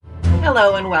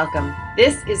Hello and welcome.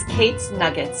 This is Kate's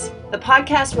Nuggets, the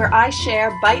podcast where I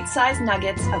share bite-sized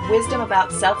nuggets of wisdom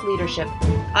about self-leadership.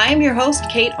 I am your host,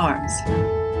 Kate Arms.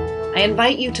 I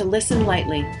invite you to listen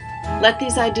lightly. Let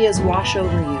these ideas wash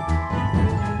over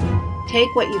you.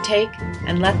 Take what you take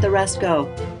and let the rest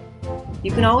go.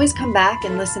 You can always come back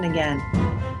and listen again.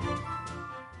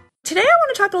 Today I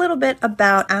want to talk a little bit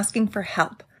about asking for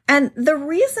help. And the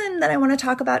reason that I want to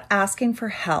talk about asking for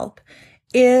help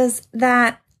is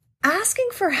that asking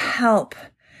for help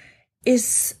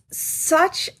is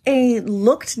such a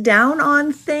looked down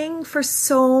on thing for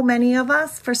so many of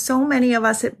us. For so many of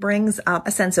us, it brings up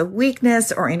a sense of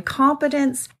weakness or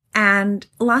incompetence. And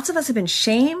lots of us have been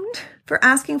shamed for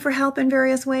asking for help in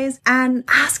various ways. And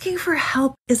asking for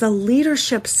help is a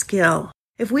leadership skill.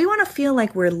 If we want to feel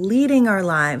like we're leading our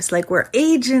lives, like we're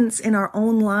agents in our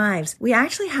own lives, we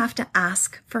actually have to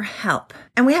ask for help.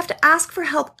 And we have to ask for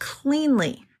help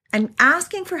cleanly. And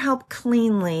asking for help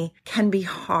cleanly can be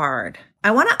hard.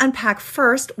 I want to unpack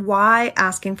first why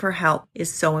asking for help is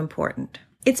so important.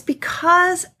 It's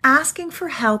because asking for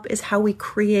help is how we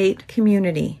create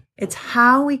community. It's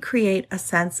how we create a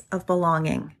sense of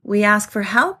belonging. We ask for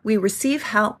help, we receive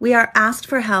help, we are asked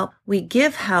for help, we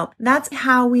give help. That's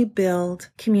how we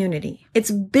build community.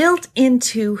 It's built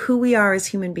into who we are as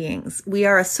human beings. We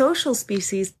are a social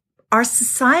species. Our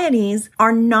societies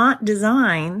are not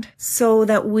designed so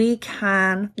that we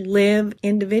can live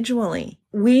individually.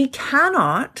 We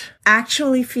cannot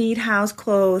actually feed, house,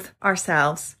 clothe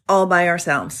ourselves all by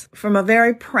ourselves from a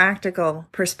very practical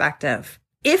perspective.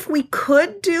 If we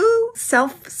could do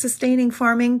self-sustaining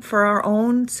farming for our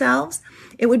own selves,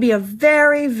 it would be a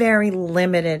very, very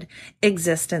limited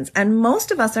existence. And most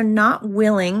of us are not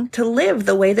willing to live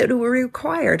the way that it would be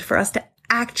required for us to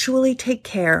actually take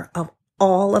care of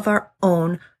all of our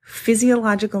own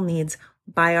physiological needs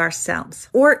by ourselves,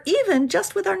 or even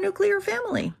just with our nuclear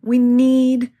family. We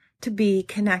need to be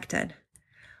connected.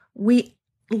 We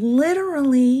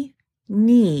literally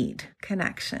need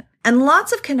connection. And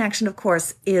lots of connection, of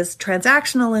course, is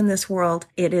transactional in this world.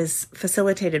 It is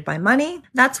facilitated by money.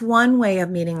 That's one way of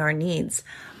meeting our needs.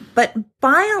 But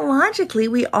biologically,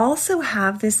 we also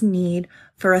have this need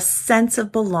for a sense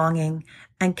of belonging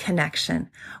and connection.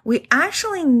 We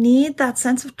actually need that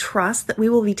sense of trust that we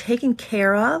will be taken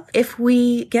care of if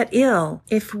we get ill,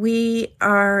 if we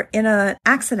are in an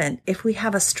accident, if we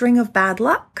have a string of bad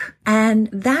luck. And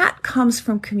that comes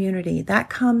from community.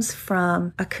 That comes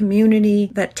from a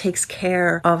community that takes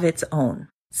care of its own.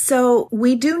 So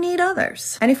we do need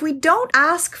others. And if we don't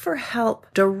ask for help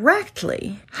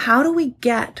directly, how do we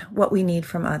get what we need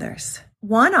from others?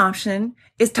 One option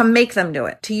is to make them do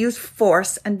it, to use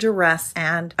force and duress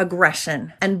and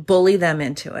aggression and bully them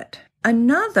into it.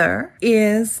 Another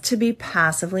is to be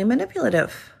passively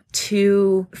manipulative,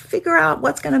 to figure out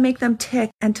what's going to make them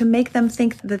tick and to make them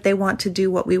think that they want to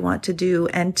do what we want to do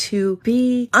and to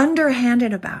be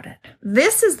underhanded about it.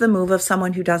 This is the move of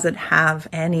someone who doesn't have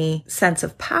any sense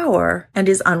of power and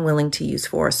is unwilling to use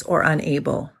force or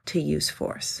unable to use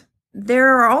force.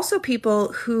 There are also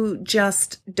people who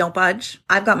just don't budge.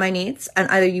 I've got my needs, and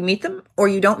either you meet them or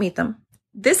you don't meet them.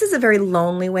 This is a very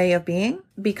lonely way of being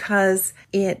because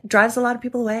it drives a lot of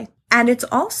people away. And it's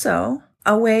also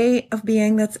a way of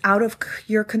being that's out of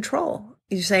your control.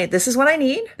 You say, this is what I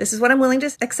need. This is what I'm willing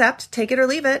to accept. Take it or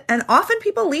leave it. And often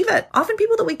people leave it. Often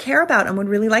people that we care about and would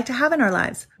really like to have in our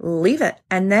lives leave it.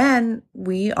 And then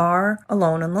we are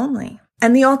alone and lonely.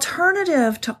 And the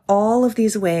alternative to all of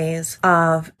these ways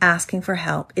of asking for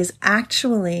help is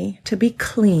actually to be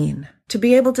clean, to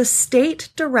be able to state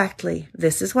directly,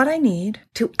 this is what I need,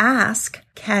 to ask,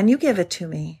 can you give it to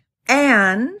me?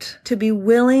 And to be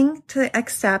willing to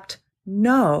accept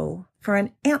no for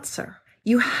an answer.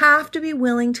 You have to be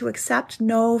willing to accept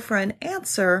no for an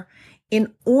answer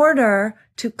in order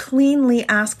to cleanly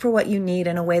ask for what you need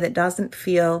in a way that doesn't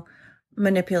feel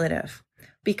manipulative.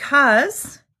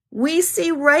 Because we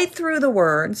see right through the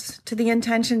words to the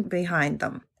intention behind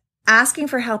them. Asking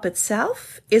for help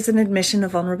itself is an admission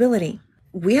of vulnerability.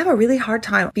 We have a really hard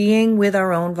time being with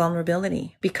our own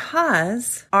vulnerability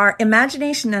because our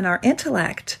imagination and our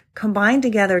intellect combine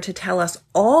together to tell us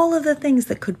all of the things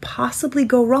that could possibly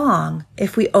go wrong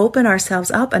if we open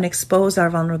ourselves up and expose our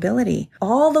vulnerability.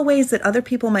 All the ways that other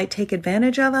people might take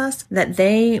advantage of us, that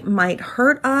they might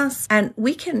hurt us, and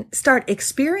we can start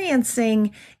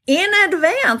experiencing in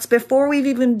advance, before we've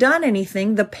even done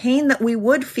anything, the pain that we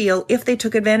would feel if they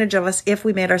took advantage of us, if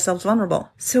we made ourselves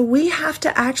vulnerable. So we have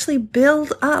to actually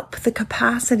build up the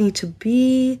capacity to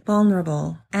be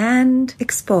vulnerable, and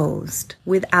exposed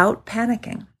without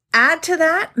panicking. Add to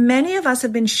that, many of us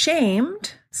have been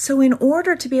shamed. So in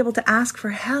order to be able to ask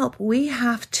for help, we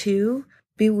have to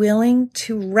be willing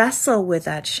to wrestle with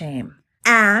that shame.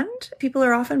 And people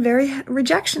are often very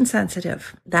rejection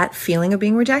sensitive. That feeling of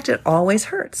being rejected always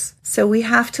hurts. So we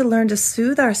have to learn to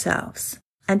soothe ourselves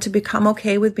and to become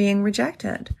okay with being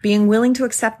rejected, being willing to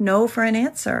accept no for an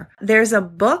answer. There's a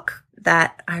book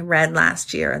that I read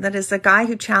last year that is a guy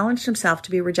who challenged himself to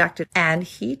be rejected. And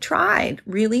he tried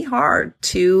really hard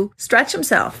to stretch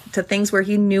himself to things where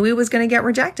he knew he was going to get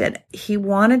rejected. He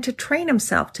wanted to train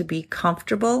himself to be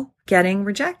comfortable getting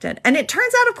rejected. And it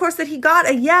turns out, of course, that he got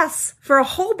a yes for a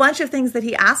whole bunch of things that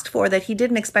he asked for that he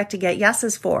didn't expect to get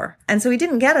yeses for. And so he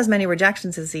didn't get as many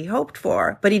rejections as he hoped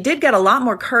for, but he did get a lot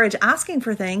more courage asking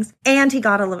for things. And he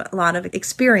got a lot of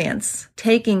experience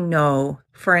taking no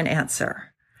for an answer.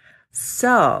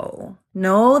 So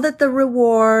know that the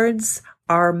rewards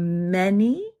are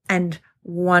many and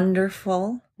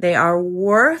wonderful. They are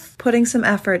worth putting some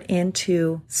effort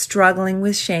into struggling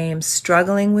with shame,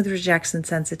 struggling with rejection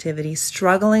sensitivity,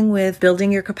 struggling with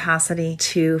building your capacity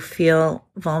to feel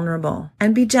vulnerable,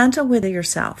 and be gentle with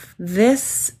yourself.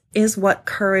 This is what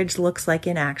courage looks like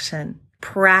in action.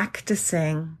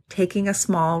 Practicing taking a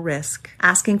small risk,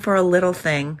 asking for a little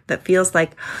thing that feels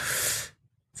like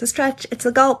it's a stretch, it's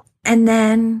a gulp. And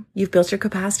then you've built your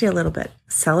capacity a little bit.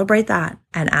 Celebrate that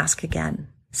and ask again.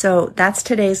 So that's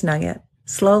today's nugget.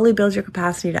 Slowly build your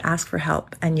capacity to ask for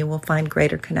help and you will find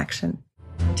greater connection.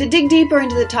 To dig deeper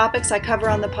into the topics I cover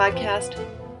on the podcast,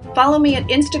 follow me at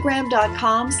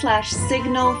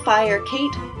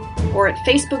Instagram.com/signalfirekate or at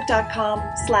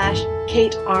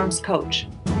Facebook.com/KateArmsCoach.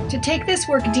 To take this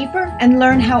work deeper and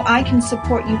learn how I can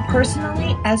support you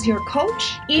personally as your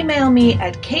coach, email me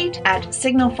at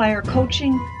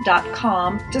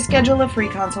kate@signalfirecoaching.com to schedule a free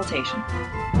consultation.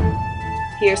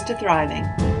 Here's to thriving.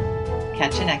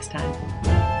 Catch you next time.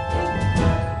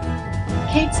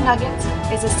 Kate's Nuggets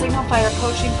is a Signal Fire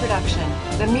Coaching production.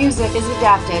 The music is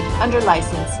adapted under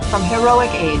license from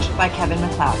Heroic Age by Kevin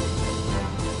MacLeod.